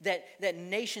 That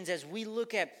nations, as we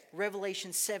look at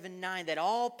Revelation 7:9, that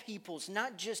all peoples,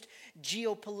 not just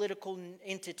geopolitical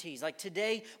entities. Like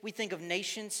today, we think of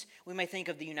nations. We may think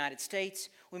of the United States.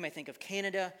 We may think of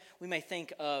Canada. We may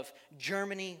think of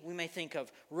Germany. We may think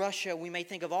of Russia. We may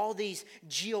think of all these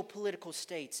geopolitical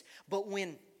states. But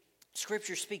when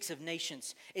Scripture speaks of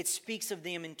nations. It speaks of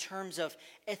them in terms of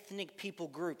ethnic people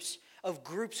groups, of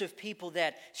groups of people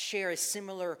that share a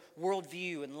similar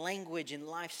worldview and language and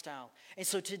lifestyle. And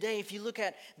so today, if you look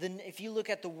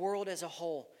at the world as a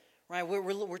whole, right,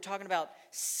 we're talking about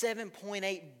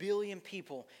 7.8 billion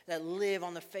people that live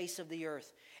on the face of the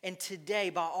earth. And today,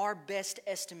 by our best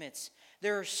estimates,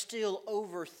 there are still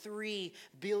over 3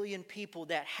 billion people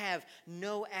that have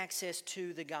no access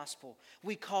to the gospel.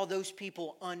 We call those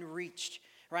people unreached,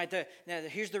 right? Now,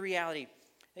 here's the reality.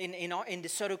 In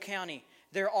DeSoto County,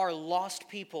 there are lost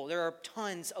people. There are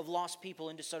tons of lost people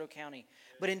in DeSoto County.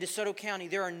 But in DeSoto County,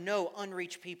 there are no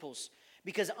unreached peoples,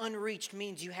 because unreached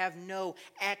means you have no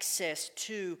access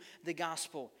to the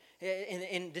gospel.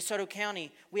 In DeSoto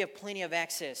County, we have plenty of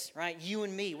access, right? You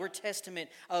and me, we're testament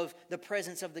of the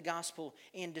presence of the gospel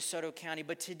in DeSoto County.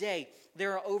 But today,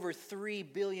 there are over 3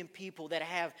 billion people that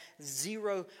have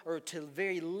zero or to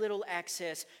very little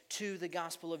access to the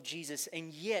gospel of Jesus.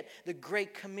 And yet, the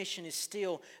Great Commission is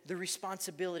still the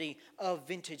responsibility of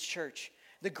Vintage Church.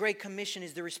 The Great Commission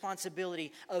is the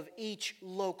responsibility of each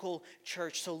local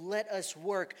church. So let us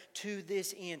work to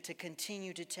this end to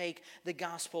continue to take the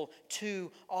gospel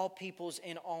to all peoples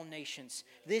and all nations.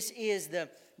 This is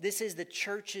the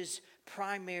church's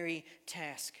primary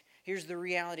task. Here's the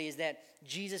reality, is that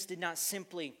Jesus did not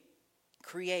simply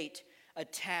create a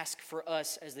task for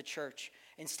us as the church.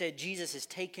 Instead, Jesus has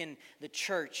taken the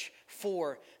church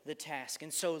for the task.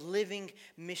 And so living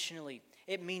missionally,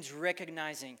 it means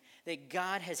recognizing that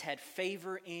God has had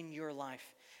favor in your life,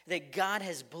 that God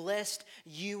has blessed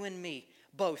you and me,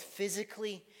 both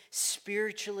physically,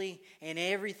 spiritually, and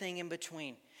everything in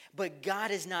between. But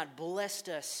God has not blessed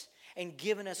us and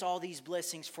given us all these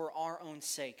blessings for our own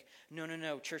sake.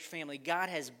 No, church family. God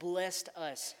has blessed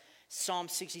us, Psalm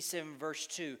 67 verse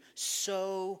 2,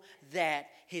 so that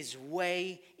his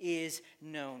way is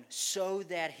known, so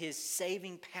that his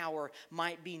saving power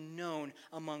might be known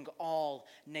among all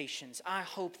nations. I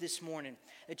hope this morning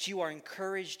that you are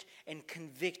encouraged and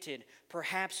convicted,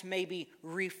 perhaps maybe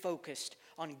refocused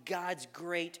on God's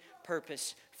great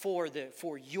purpose for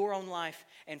your own life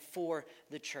and for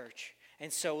the church.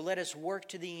 And so let us work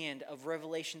to the end of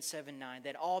Revelation 7:9,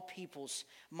 that all peoples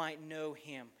might know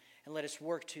him. And let us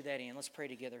work to that end. Let's pray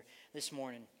together this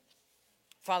morning.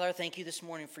 Father, I thank you this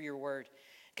morning for your word.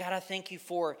 God, I thank you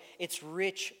for its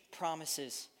rich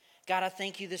promises. God, I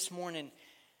thank you this morning,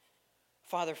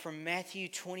 Father, from Matthew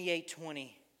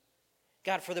 28:20.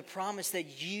 God, for the promise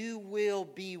that you will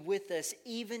be with us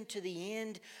even to the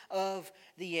end of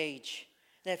the age.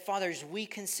 That, Father, as we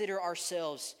consider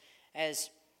ourselves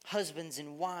as husbands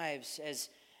and wives,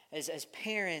 as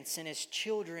parents and as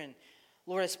children,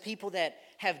 Lord, as people that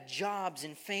have jobs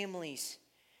and families,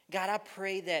 God, I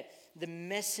pray that the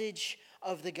message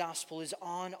of the gospel is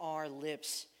on our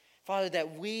lips. Father,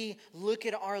 that we look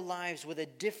at our lives with a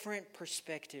different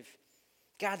perspective.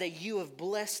 God, that you have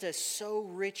blessed us so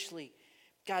richly.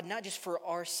 God, not just for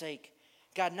our sake.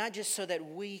 God, not just so that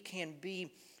we can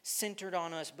be centered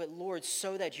on us, but Lord,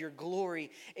 so that your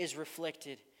glory is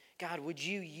reflected. God, would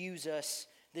you use us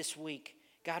this week?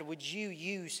 God, would you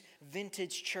use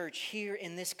Vintage Church here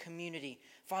in this community,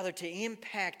 Father, to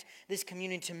impact this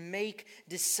community, to make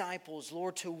disciples,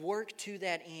 Lord, to work to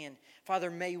that end.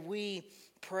 Father, may we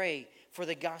pray for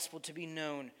the gospel to be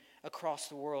known across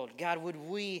the world. God, would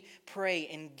we pray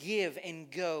and give and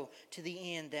go to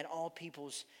the end that all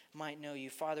peoples might know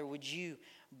you. Father, would you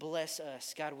bless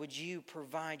us? God, would you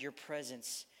provide your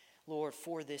presence, Lord,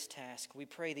 for this task? We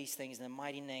pray these things in the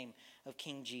mighty name of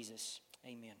King Jesus.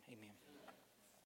 Amen. Amen.